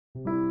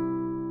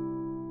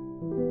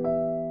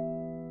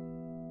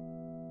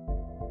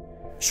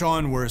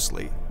Sean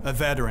Worsley, a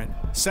veteran,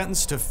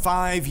 sentenced to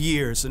 5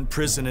 years in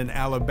prison in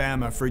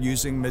Alabama for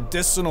using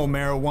medicinal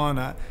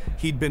marijuana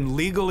he'd been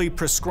legally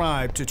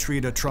prescribed to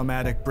treat a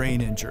traumatic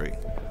brain injury.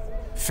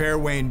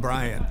 Fairwayne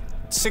Bryan,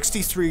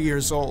 63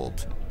 years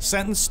old,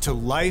 sentenced to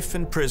life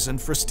in prison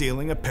for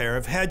stealing a pair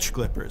of hedge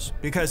clippers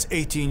because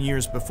 18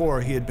 years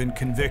before he had been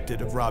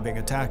convicted of robbing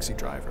a taxi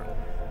driver.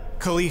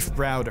 Khalif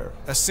Browder,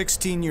 a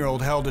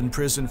 16-year-old held in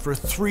prison for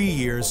 3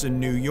 years in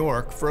New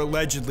York for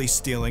allegedly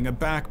stealing a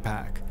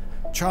backpack.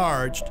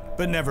 Charged,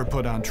 but never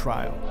put on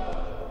trial.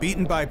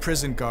 Beaten by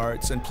prison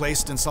guards and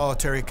placed in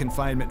solitary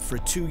confinement for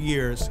 2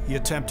 years, he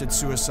attempted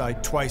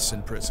suicide twice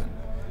in prison.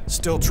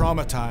 Still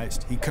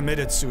traumatized, he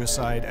committed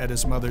suicide at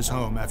his mother's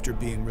home after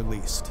being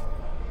released.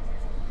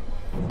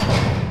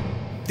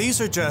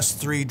 These are just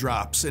 3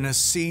 drops in a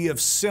sea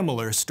of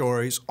similar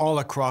stories all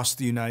across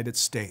the United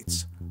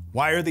States.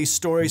 Why are these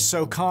stories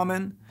so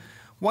common?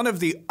 One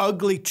of the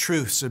ugly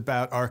truths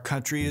about our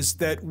country is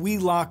that we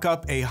lock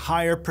up a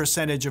higher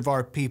percentage of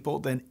our people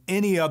than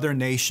any other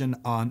nation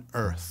on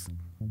earth.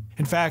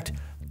 In fact,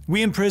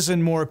 we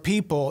imprison more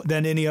people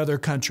than any other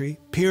country,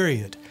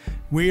 period.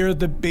 We are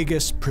the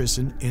biggest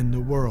prison in the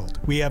world.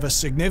 We have a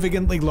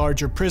significantly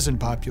larger prison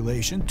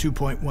population,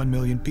 2.1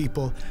 million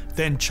people,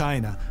 than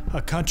China,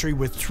 a country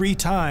with 3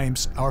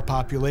 times our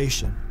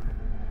population.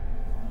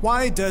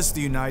 Why does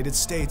the United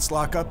States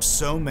lock up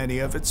so many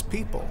of its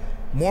people?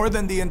 More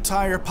than the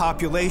entire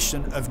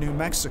population of New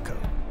Mexico.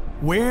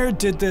 Where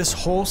did this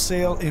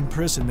wholesale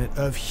imprisonment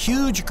of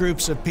huge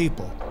groups of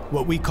people,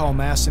 what we call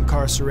mass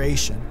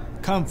incarceration,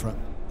 come from?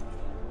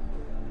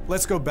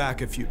 Let's go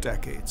back a few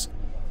decades.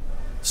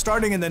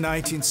 Starting in the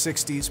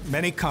 1960s,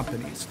 many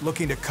companies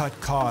looking to cut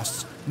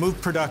costs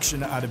moved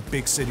production out of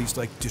big cities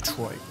like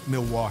Detroit,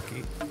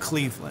 Milwaukee,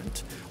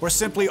 Cleveland, or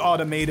simply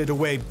automated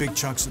away big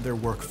chunks of their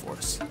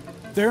workforce.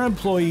 Their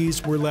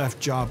employees were left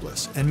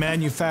jobless, and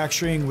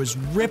manufacturing was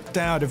ripped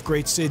out of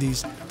great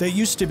cities that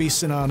used to be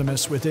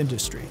synonymous with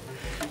industry.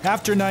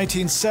 After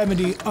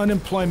 1970,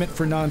 unemployment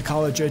for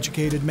non-college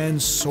educated men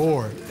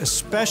soared,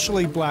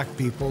 especially black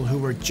people who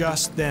were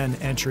just then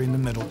entering the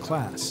middle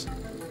class.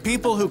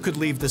 People who could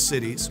leave the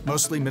cities,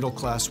 mostly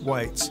middle-class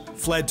whites,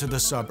 fled to the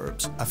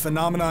suburbs, a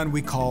phenomenon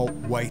we call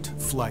white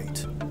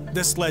flight.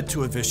 This led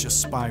to a vicious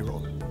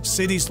spiral.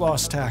 Cities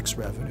lost tax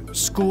revenue,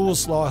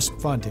 schools lost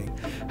funding,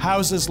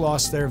 houses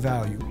lost their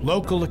value,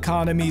 local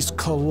economies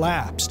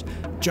collapsed,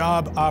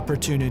 job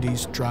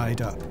opportunities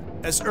dried up.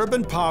 As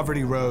urban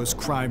poverty rose,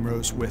 crime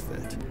rose with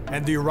it.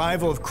 And the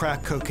arrival of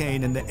crack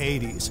cocaine in the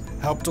 80s,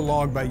 helped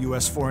along by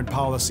U.S. foreign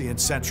policy in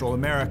Central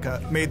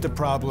America, made the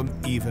problem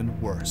even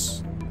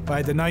worse.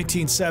 By the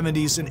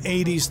 1970s and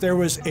 80s, there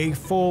was a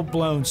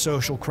full-blown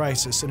social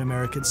crisis in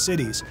American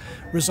cities,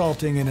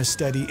 resulting in a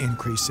steady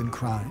increase in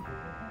crime.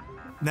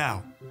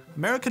 Now,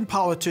 American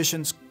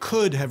politicians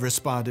could have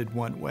responded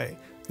one way.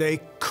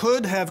 They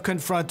could have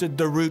confronted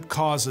the root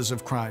causes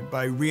of crime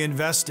by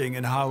reinvesting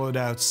in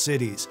hollowed-out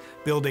cities,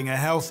 building a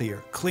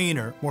healthier,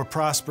 cleaner, more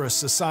prosperous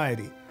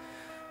society.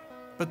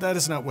 But that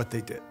is not what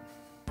they did.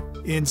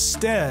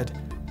 Instead,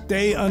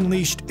 they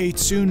unleashed a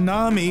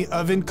tsunami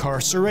of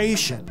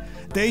incarceration.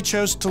 They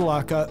chose to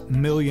lock up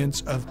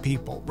millions of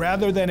people,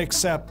 rather than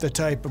accept the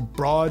type of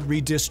broad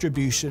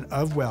redistribution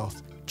of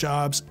wealth,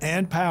 jobs,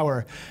 and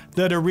power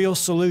that a real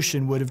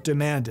solution would have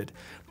demanded.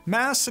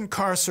 Mass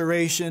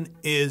incarceration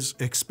is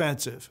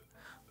expensive,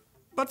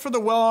 but for the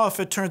well-off,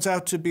 it turns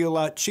out to be a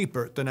lot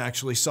cheaper than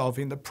actually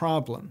solving the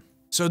problem.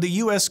 So the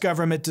US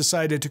government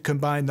decided to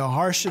combine the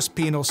harshest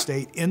penal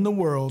state in the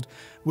world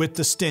with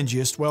the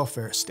stingiest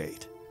welfare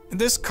state.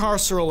 This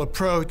carceral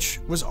approach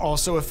was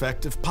also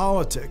effective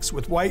politics,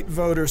 with white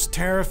voters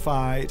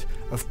terrified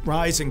of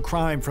rising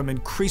crime from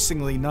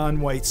increasingly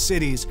non-white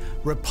cities.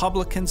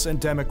 Republicans and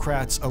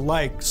Democrats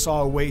alike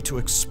saw a way to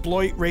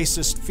exploit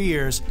racist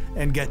fears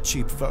and get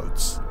cheap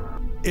votes.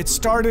 It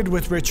started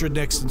with Richard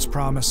Nixon's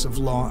promise of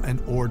law and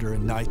order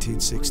in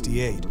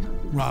 1968.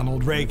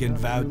 Ronald Reagan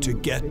vowed to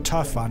get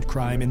tough on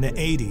crime in the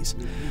 80s.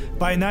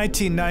 By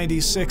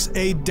 1996,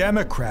 a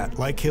Democrat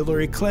like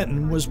Hillary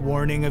Clinton was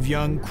warning of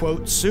young,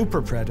 quote,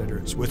 super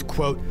predators with,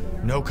 quote,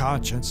 no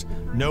conscience,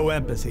 no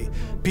empathy,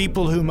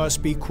 people who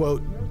must be,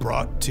 quote,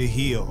 brought to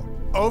heel.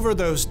 Over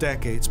those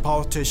decades,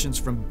 politicians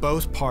from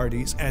both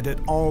parties and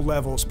at all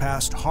levels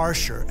passed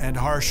harsher and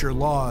harsher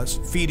laws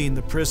feeding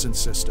the prison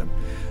system.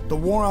 The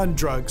war on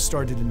drugs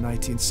started in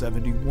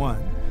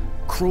 1971.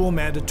 Cruel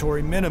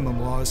mandatory minimum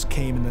laws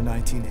came in the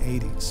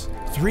 1980s.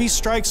 3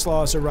 strikes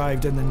laws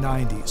arrived in the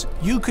 90s.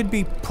 You could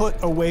be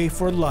put away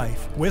for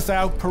life,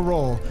 without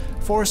parole,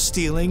 for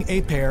stealing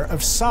a pair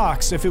of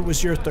socks if it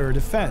was your 3rd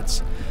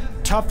offense.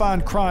 Tough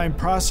on crime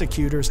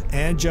prosecutors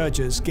and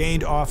judges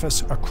gained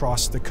office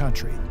across the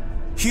country.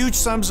 Huge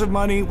sums of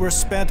money were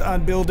spent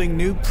on building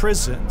new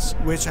prisons,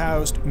 which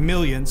housed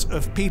millions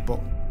of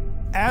people.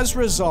 As a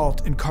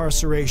result,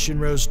 incarceration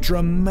rose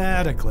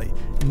dramatically.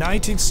 In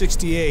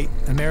 1968,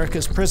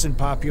 America's prison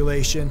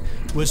population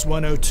was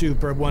 102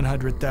 per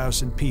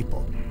 100,000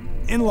 people.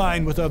 in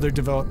line with other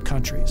developed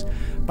countries.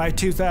 By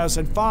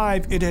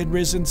 2005, it had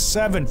risen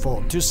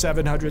sevenfold to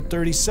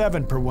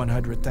 737 per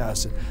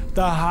 100,000,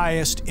 the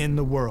highest in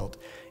the world.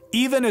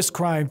 Even as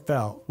crime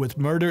fell, with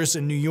murders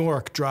in New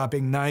York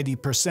dropping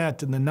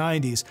 90% in the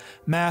 90s,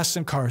 mass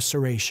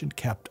incarceration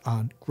kept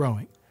on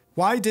growing.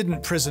 Why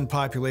didn't prison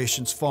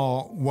populations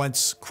fall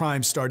once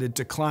crime started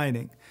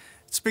declining?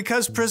 It's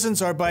because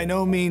prisons are by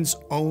no means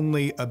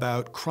only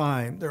about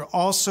crime. They're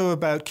also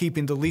about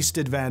keeping the least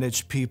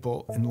advantaged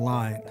people in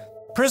line.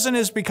 Prison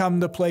has become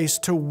the place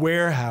to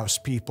warehouse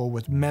people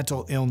with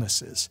mental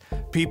illnesses,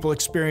 people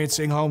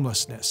experiencing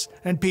homelessness,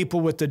 and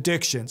people with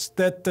addictions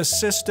that the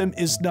system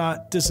is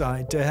not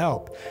designed to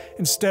help.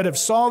 Instead of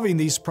solving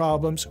these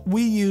problems,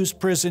 we use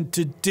prison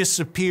to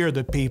disappear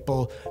the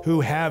people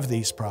who have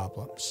these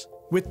problems.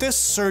 With this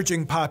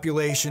surging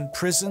population,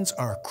 prisons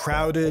are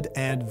crowded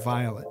and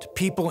violent.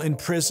 People in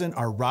prison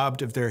are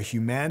robbed of their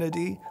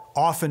humanity,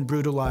 often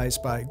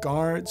brutalized by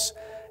guards,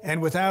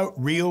 and without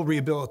real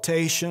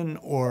rehabilitation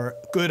or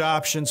good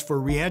options for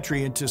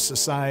reentry into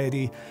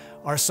society,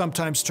 are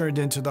sometimes turned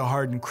into the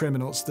hardened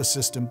criminals the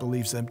system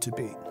believes them to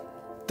be.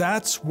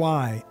 That's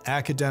why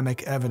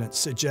academic evidence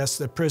suggests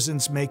that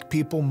prisons make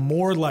people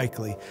more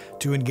likely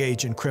to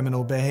engage in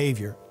criminal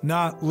behavior,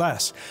 not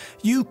less.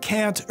 You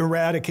can't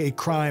eradicate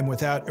crime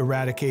without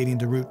eradicating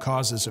the root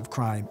causes of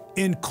crime,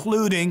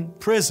 including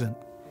prison.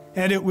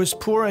 And it was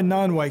poor and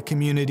non-white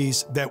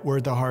communities that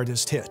were the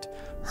hardest hit.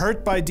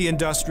 Hurt by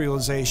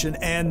deindustrialization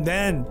and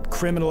then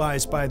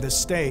criminalized by the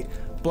state,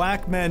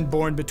 Black men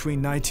born between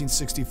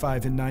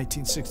 1965 and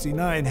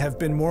 1969 have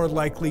been more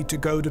likely to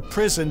go to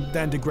prison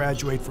than to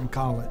graduate from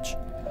college.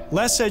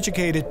 Less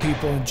educated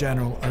people in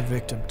general are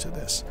victim to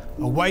this.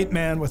 A white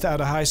man without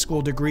a high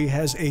school degree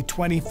has a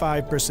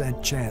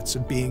 25% chance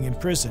of being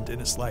imprisoned in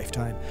his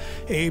lifetime.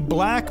 A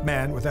black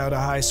man without a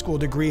high school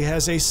degree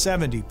has a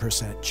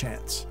 70%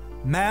 chance.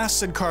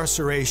 Mass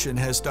incarceration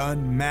has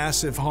done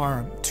massive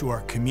harm to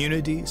our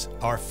communities,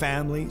 our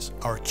families,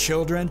 our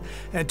children,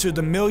 and to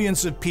the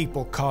millions of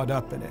people caught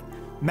up in it.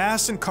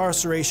 Mass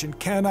incarceration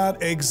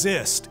cannot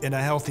exist in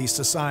a healthy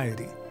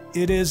society.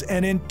 It is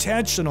an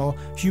intentional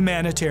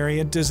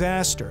humanitarian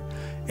disaster,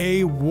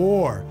 a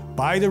war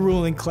by the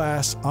ruling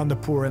class on the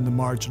poor and the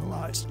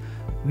marginalized.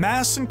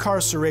 Mass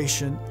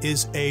incarceration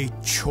is a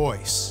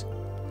choice,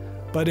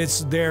 but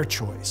it's their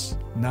choice,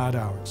 not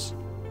ours.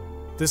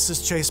 This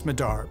is Chase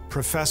Madar,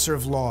 professor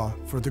of law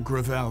for the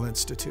Gravel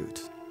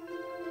Institute.